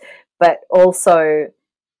words. But also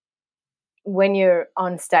when you're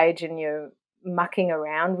on stage and you're mucking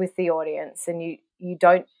around with the audience and you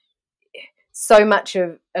don't, so much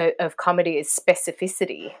of comedy is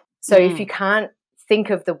specificity. So if you can't think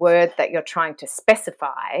of the word that you're trying to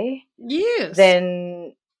specify,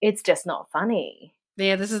 then it's just not funny.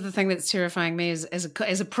 Yeah, this is the thing that's terrifying me as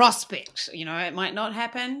a prospect. You know, it might not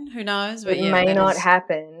happen. Who knows? But it may not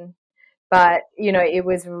happen. But, you know, it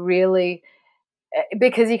was really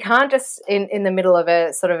because you can't just in the middle of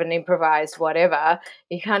a sort of an improvised whatever,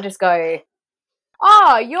 you can't just go,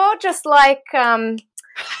 oh, you're just like the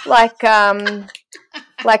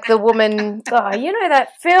woman, oh, you know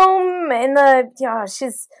that film in the,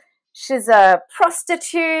 she's a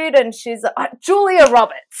prostitute and she's Julia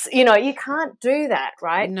Roberts. You know, you can't do that,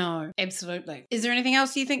 right? No, absolutely. Is there anything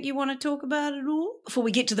else you think you want to talk about at all before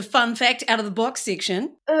we get to the fun fact out of the box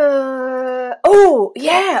section?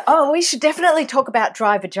 We should definitely talk about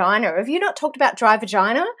dry vagina. Have you not talked about dry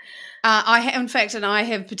vagina? I have, in fact, and I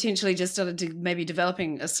have potentially just started to maybe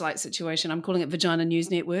developing a slight situation. I'm calling it Vagina News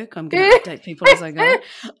Network. I'm going to update people as I go.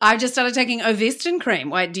 I've just started taking Ovestin cream.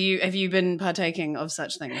 Wait, have you been partaking of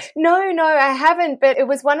such things? No, I haven't. But it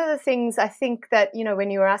was one of the things I think that, you know, when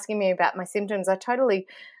you were asking me about my symptoms, I totally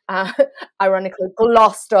ironically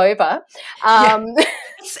glossed over.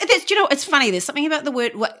 It's funny. There's something about the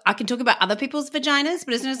word. I can talk about other people's vaginas,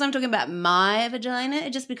 but as soon as I'm talking about my vagina,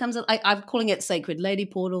 it just becomes. I'm calling it sacred lady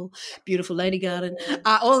portal, beautiful lady garden,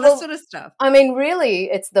 all this sort of stuff. I mean, really,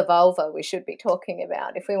 it's the vulva we should be talking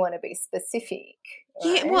about if we want to be specific.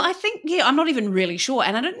 Right? Yeah, well, I think I'm not even really sure,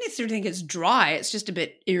 and I don't necessarily think it's dry. It's just a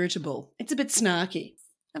bit irritable. It's a bit snarky.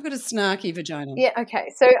 I've got a snarky vagina. Yeah, okay.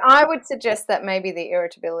 So I would suggest that maybe the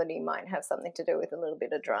irritability might have something to do with a little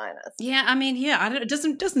bit of dryness. Yeah, I mean, it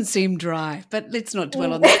doesn't seem dry, but let's not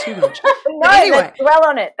dwell on that too much. No, anyway. Let's dwell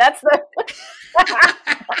on it. That's the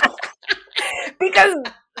because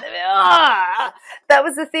that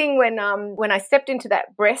was the thing when I stepped into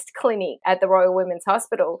that breast clinic at the Royal Women's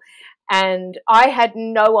Hospital, and I had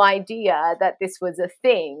no idea that this was a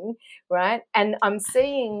thing, right? And I'm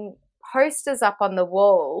seeing posters up on the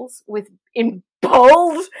walls in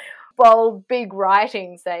bold big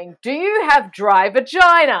writing saying, do you have dry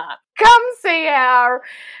vagina? Come see our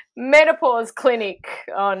menopause clinic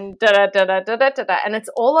on da-da-da-da-da-da-da, and it's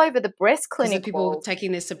all over the breast clinic people walls.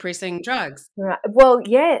 taking their suppressing drugs. Right. Well,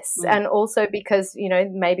 yes, and also because, you know,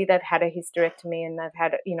 maybe they've had a hysterectomy and they've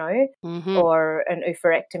had, you know, or an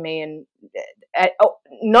oophorectomy, and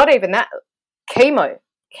not even that, chemo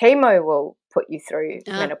will put you through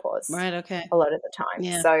menopause. Right, okay. A lot of the time.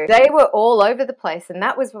 Yeah. So they were all over the place, and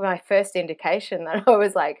that was my first indication that I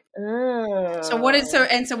was like, So what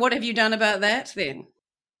have you done about that then?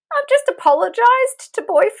 I've just apologised to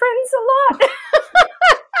boyfriends a lot.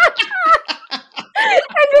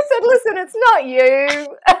 I just said, listen, it's not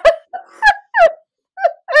you.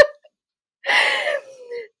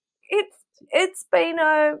 It's been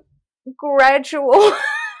a gradual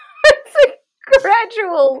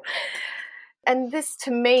and this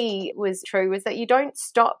to me was true, was that you don't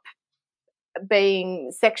stop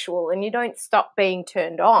being sexual and you don't stop being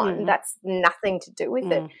turned on. That's nothing to do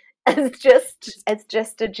with it. It's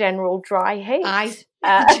just a general dry heat.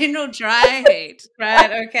 General dry heat.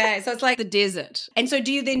 Right, okay. So it's like the desert. And so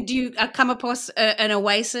do you come across an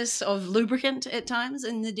oasis of lubricant at times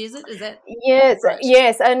in the desert? Is that Yes, right?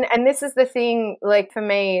 yes. And this is the thing, like for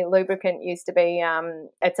me, lubricant used to be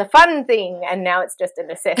it's a fun thing, and now it's just a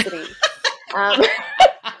necessity.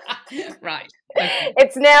 Right. Okay.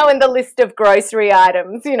 It's now in the list of grocery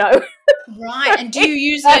items, you know. Right. And do you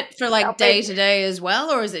use it for like day to day as well,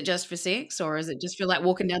 or is it just for sex, or is it just for like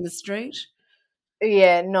walking down the street?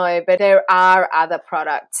 Yeah, no, but there are other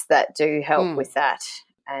products that do help with that,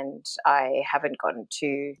 and I haven't gotten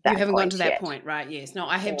to that. You haven't gotten to that yet. point, right? Yes. No,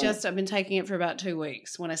 I have I've been taking it for about 2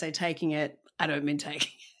 weeks. When I say taking it, I don't mean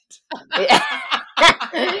taking it.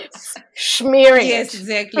 Smearing yes, it.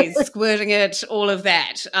 exactly. Squirting it, all of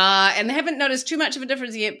that. And I haven't noticed too much of a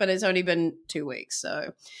difference yet, but it's only been 2 weeks.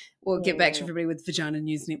 So we'll get back to everybody with Vagina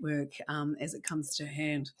News Network as it comes to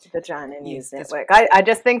hand. Vagina News Network. I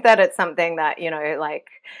just think that it's something that, you know, like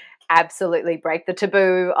absolutely break the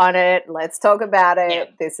taboo on it. Let's talk about it. Yeah.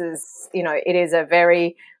 This is, you know, it is a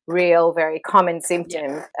very real, very common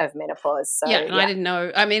symptom of menopause. So, I didn't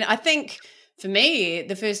know. I mean, I think for me,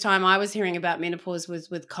 the first time I was hearing about menopause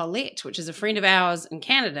was with Colette, which is a friend of ours in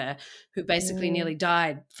Canada who basically nearly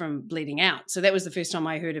died from bleeding out. So that was the first time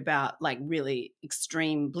I heard about like really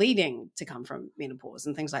extreme bleeding to come from menopause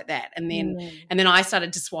and things like that. And then I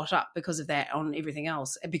started to swat up because of that on everything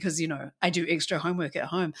else, because, you know, I do extra homework at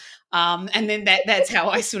home. And then that's how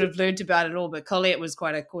I sort of learned about it all. But Colette was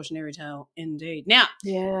quite a cautionary tale indeed. Now,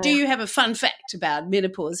 do you have a fun fact about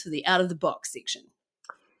menopause for the out of the box section?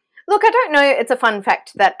 Look, I don't know. It's a fun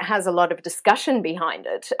fact that has a lot of discussion behind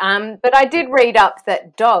it. But I did read up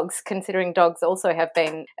that dogs, considering dogs also have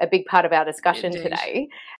been a big part of our discussion today,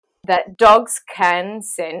 that dogs can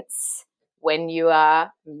sense when you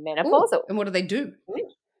are menopausal. Ooh, and what do they do?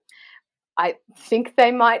 I think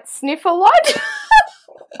they might sniff a lot.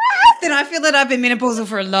 Then I feel that I've been menopausal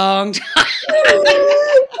for a long time. They're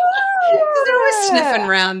always sniffing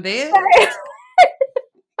around there.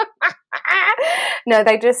 No,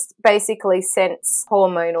 they just basically sense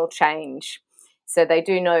hormonal change. So they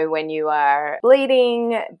do know when you are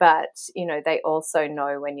bleeding, but, you know, they also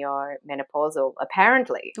know when you're menopausal,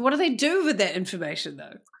 apparently. What do they do with that information,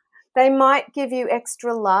 though? They might give you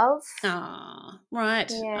extra love. Ah,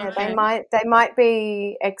 right. Yeah, okay. they might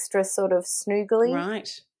be extra sort of snoogly.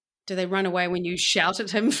 Right. Do they run away when you shout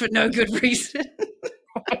at him for no good reason?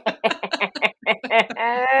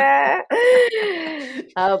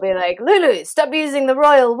 I'll be like, Lulu, stop using the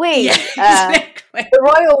royal we. Yeah, exactly. The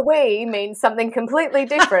royal we means something completely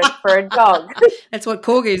different for a dog. That's what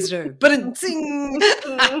corgis do. But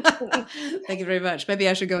thank you very much. Maybe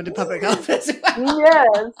I should go into public health as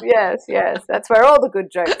well. Yes. That's where all the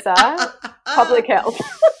good jokes are. Public health.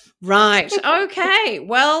 Right. Okay.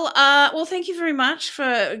 Well, thank you very much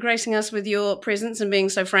for gracing us with your presence and being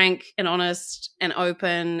so frank and honest and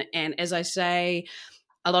open. And as I say,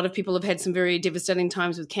 a lot of people have had some very devastating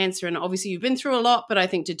times with cancer, and obviously you've been through a lot, but I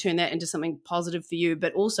think to turn that into something positive for you,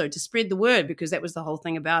 but also to spread the word, because that was the whole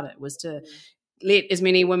thing about it, was to let as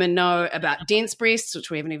many women know about dense breasts, which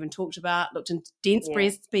we haven't even talked about, looked into dense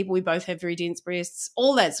breasts, people, we both have very dense breasts,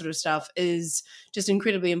 all that sort of stuff is just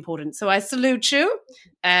incredibly important. So I salute you,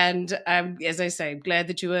 and as I say, I'm glad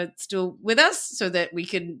that you are still with us so that we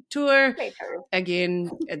can tour again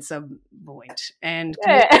at some point. And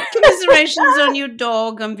commiserations on your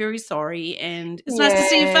dog. I'm very sorry, and it's nice to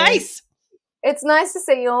see your face. It's nice to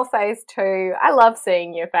see your face too. I love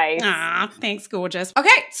seeing your face. Ah, thanks, gorgeous.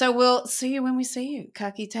 Okay, so we'll see you when we see you.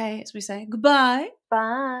 Ka kite, as we say. Goodbye.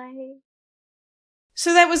 Bye.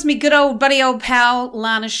 So that was me good old buddy, old pal,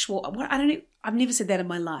 Lana Schwarcz. I've never said that in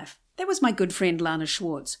my life. That was my good friend Lana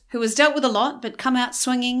Schwarcz, who has dealt with a lot but come out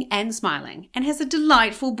swinging and smiling, and has a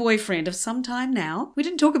delightful boyfriend of some time now. We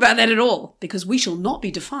didn't talk about that at all, because we shall not be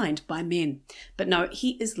defined by men. But no,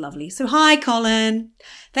 he is lovely. So hi, Colin.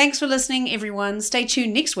 Thanks for listening, everyone. Stay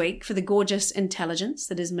tuned next week for the gorgeous intelligence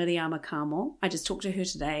that is Miriama Carmel. I just talked to her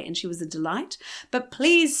today and she was a delight. But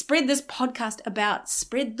please spread this podcast about.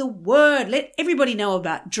 Spread the word. Let everybody know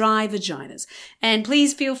about dry vaginas. And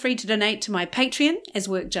please feel free to donate to my Patreon as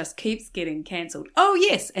work just keeps getting cancelled. Oh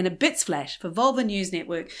yes, and a bits flash for Vulva News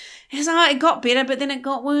Network. As it got better, but then it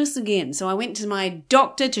got worse again. So I went to my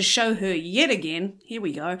doctor to show her yet again. Here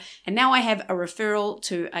we go. And now I have a referral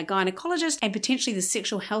to a gynecologist and potentially the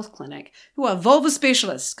sexual health clinic, who are vulva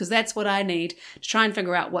specialists, because that's what I need to try and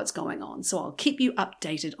figure out what's going on. So I'll keep you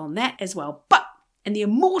updated on that as well. But in the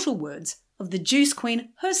immortal words of the Juice Queen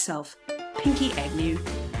herself, Pinky Agnew,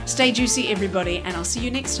 stay juicy, everybody, and I'll see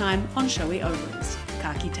you next time on Showy Ovaries.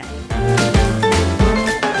 Ka kite.